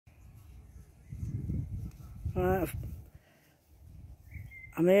Right,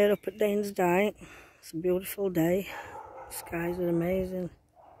 I'm here up at Danse Dyke. It's a beautiful day. The skies are amazing.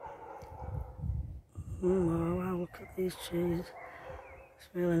 Oh wow, look at these trees. It's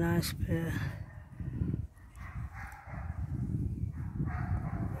really nice up here.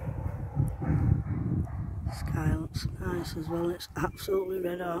 The sky looks nice as well. It's absolutely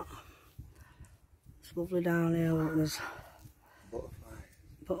red hot. It's lovely down here. Look, there's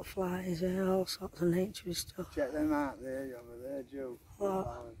butterflies here, all sorts of nature stuff. Check them out there, over there, Joe. What?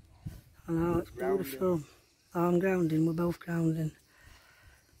 I know, it's beautiful. Oh, I'm grounding, we're both grounding.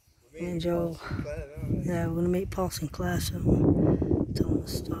 Me and Joel. Yeah, we're going to meet Paul Sinclair soon. Tell him the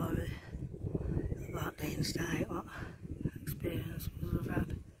story about Danse Dyke, what experience we've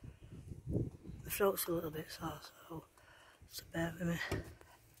had. My throat's a little bit sore, so bear with me.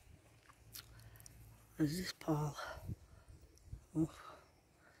 There's this Paul. Oh,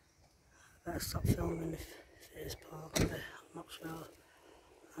 I better stop filming if it is Paul. I'm not sure.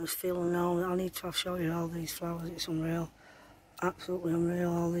 I was feeling now, I need to show you all these flowers. It's unreal. Absolutely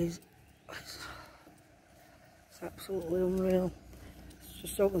unreal, all these. It's absolutely unreal. It's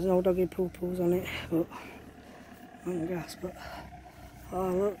just hope there's no doggy poo-poos on it, but on grass. But oh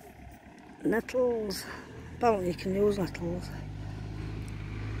look, nettles. Apparently you can use nettles.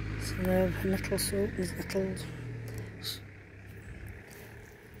 So nettle soup, there's nettles.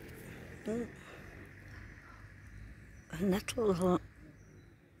 Nettles, look.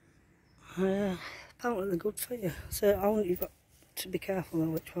 Yeah, apparently they're good for you. So only you've got to be careful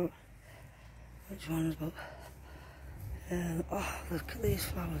though which ones, but oh, look at these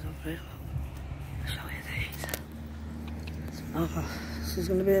flowers over here. I'll show you these. Oh, this is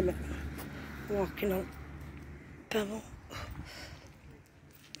going to be a bit walking on pebble.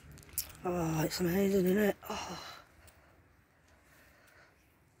 Oh, it's amazing, isn't it?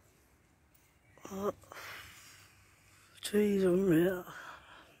 Oh, trees are unreal.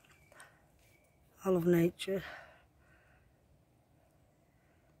 I love nature.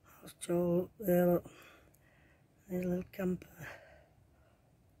 That's Joel there, look. There's a little camper.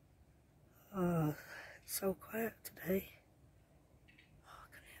 Oh, it's so quiet today. Oh, I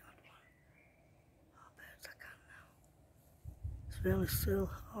can hear that one. Oh, birds, I can now. It's really still.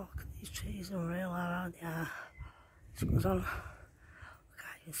 Oh, look at these trees, unreal, aren't they? Yeah. This goes on. Look,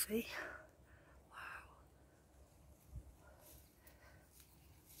 I can see. Wow.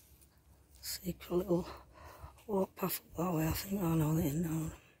 Secret little walk path up that way, I think. Oh no, they didn't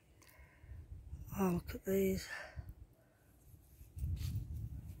know. Oh, look at these.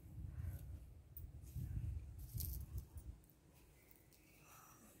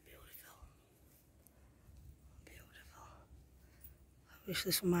 Beautiful. Beautiful. I wish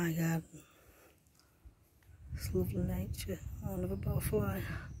this was my garden. It's lovely nature. Oh, another butterfly.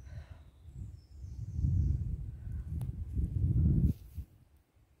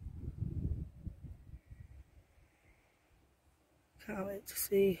 Can't wait to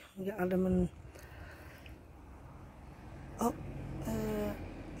see. We'll get Adam and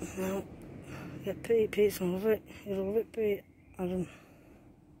no, get Pete. Pete's gonna love it. You'll love it, Pete. Adam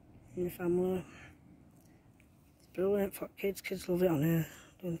and your family. It's brilliant for kids. Kids love it on here.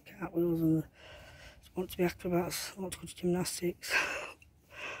 Doing the cartwheels and want to be acrobats. Want to go to gymnastics.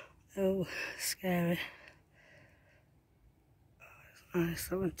 Oh, scary. Oh,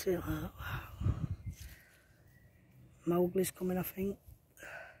 it's nice, isn't it? Wow. Mowgli's coming, I think.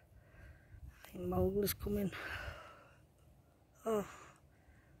 Mowgli's coming. Oh.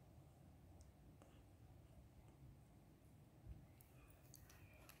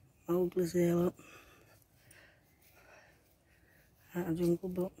 Mowgli's here, look. Out of jungle,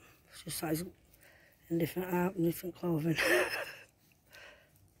 but it's just like in different art and different clothing.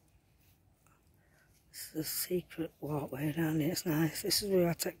 This is a secret walkway down here, it's nice. This is where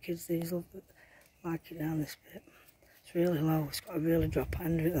I take kids, these love it, like it down this bit. It's really low, it's got a really drop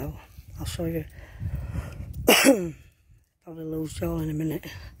under it though. I'll show you. Probably lose Joel in a minute.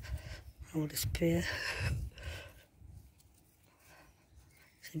 I will disappear.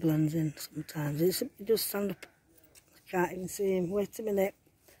 He blends in sometimes. He does stand up. I can't even see him. Wait a minute.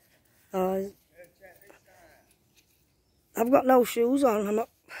 Oh, I've got no shoes on. I'm not.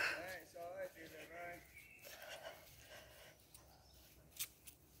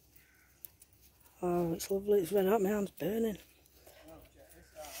 Oh, it's lovely. It's red hot. My arm's burning.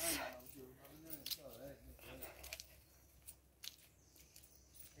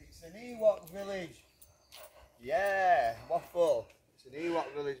 It's an Ewok village. Yeah, waffle. It's an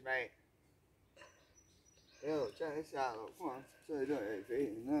Ewok village, mate. Hey, look, check this out, look, come on. So you don't hit your feet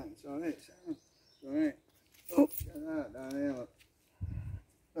in that, it's alright, Sam. It's alright. Look, check that out down here, look.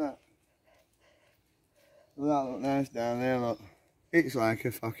 That. Well, that look nice down there, look. It's like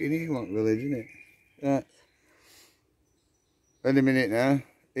a fucking Ewok village, isn't it? Yeah. Any minute now.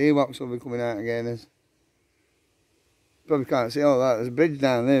 Ewoks will be coming out again. There's... Probably can't see all that. There's a bridge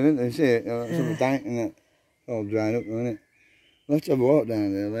down there, isn't there? You see it? You know, it's on the dyke and that. All dried up, isn't it? Let's have a walk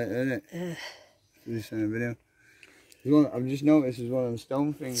down there later, isn't it? Yeah. For this video. There's one, I've just noticed there's one of them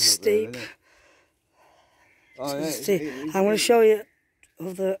stone things steep. up there, isn't it? Oh, yeah. Steep. I'm going to show you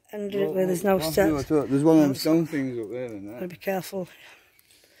of the end of it where there's no steps. There's one of them stone things up there, isn't there? Gotta be careful.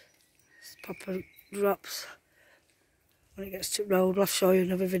 It's proper drops. When it gets to road, I'll show you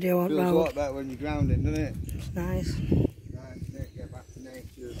another video on road. Feels a lot better when you're grounding, doesn't it? It's nice. Nice, isn't it? Get back to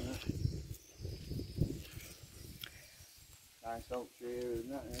nature, isn't it? Nice oak tree, isn't it? You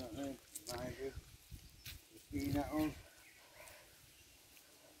know what I mean? Reminds you. The ski nettles.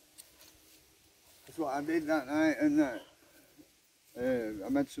 That's what I did that night, and I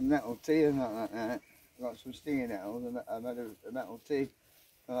made some nettle tea and that night. I got some stinging nettles, and I made a nettle tea.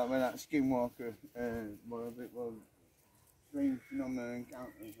 And I made that skinwalker, what a bit was strange phenomenon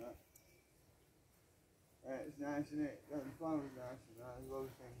encounters. It's nice, isn't it? The flowers nice and that, there's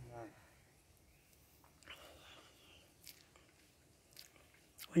loads of things nice.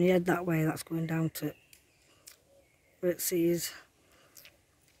 When you head that way, that's going down to where it sees.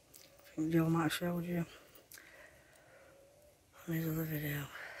 I think Joe might have showed you on his other video.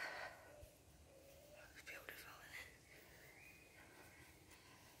 It's beautiful, isn't it?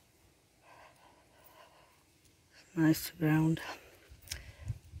 It's nice to ground.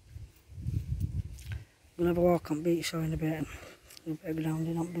 We'll have a walk on beach showing a bit of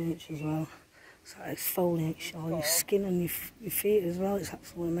grounding on beach as well. It's like foliage or your skin and your feet as well. It's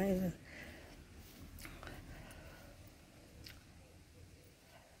absolutely amazing.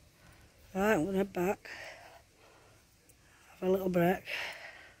 Right, I'm going to head back, have a little break,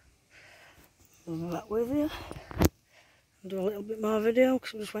 I'll be back with you, and do a little bit more video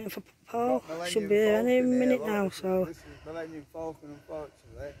because I'm just waiting for Paul. Should be here any minute now, so this is Millennium Falcon,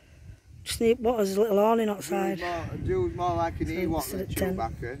 unfortunately. just need what there's a little awning outside. Dude's more like an Ewok than a instead of 10.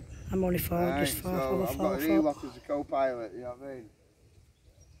 Chewbacca. I'm only 4, Right, just 4 so for the I've got an 4. Ewok as a co-pilot, you know what I mean?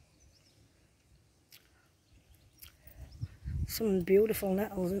 Some beautiful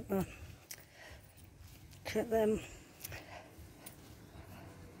nettles, isn't there? Look at them.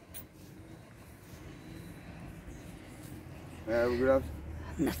 Yeah, we're gonna have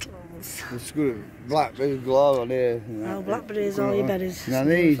Nettles. it's good blackberries galore on here. Oh, blackberries, all your berries. Now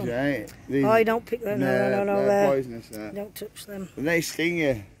these, right? These, oh, you don't pick them, no, they're they're poisonous. don't touch them. And they sting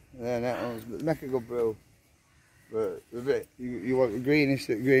you, they're nettles, but they make a good brew. But a bit, you want the greenish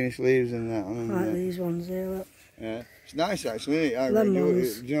leaves and that. Like these ones here, look. Yeah, it's nice actually. I Them really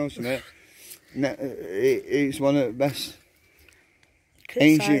ones. do you know something? It's one of the best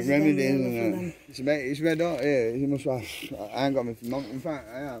ancient remedies, isn't it? It's red hot here. You must have. I ain't got my thermometer. In fact,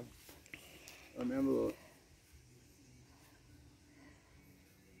 I have. Let me have a look.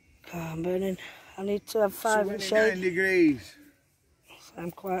 Oh, I'm burning. I need to have 5 in 29 shade. degrees.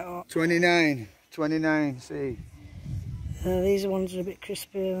 I'm quite hot. 29 C. These ones are a bit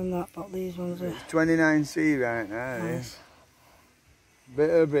crispier than that, but these ones are 29 C right now. nice. Yeah. Bit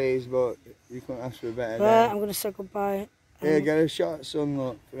of a breeze, but you couldn't ask for a better Right, day. I'm going to say goodbye. Yeah, get a shot at sun,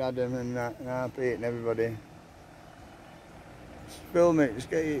 look, for Adam and that, and our Pete and everybody. Just film it, just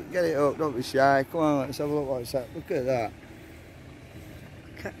get it up, don't be shy. Come on, let's have a look what it's at. Look at that.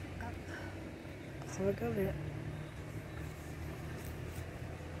 Have I got it?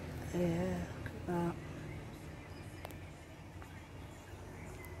 Yeah, look at that.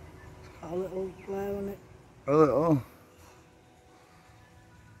 It's got a little glare on it. A little.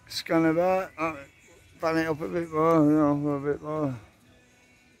 Scan about, pan it up a bit more, you know, a bit more.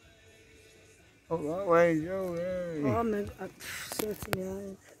 Up that way, Joe, yeah. Oh, I'm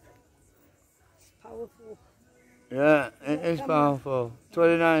certainly it's powerful. Yeah, it is powerful.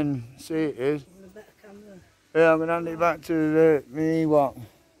 29 C it is. And a better camera. Yeah, I'm going to hand it back to me Ewok.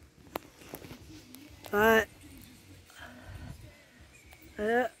 Right.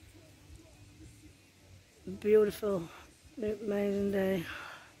 Yeah. Beautiful, amazing day.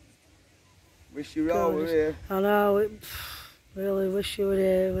 Wish you all were here. I know, really wish you were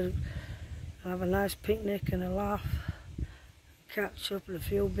here. We'd have a nice picnic and a laugh, catch up with a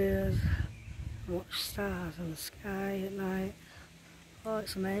few beers, and watch stars in the sky at night. Oh,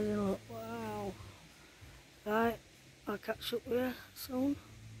 it's amazing, look, wow. Right, I'll catch up with you soon.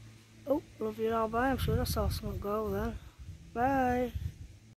 Oh, love you all, bye. I'm sure I saw someone go then. Bye.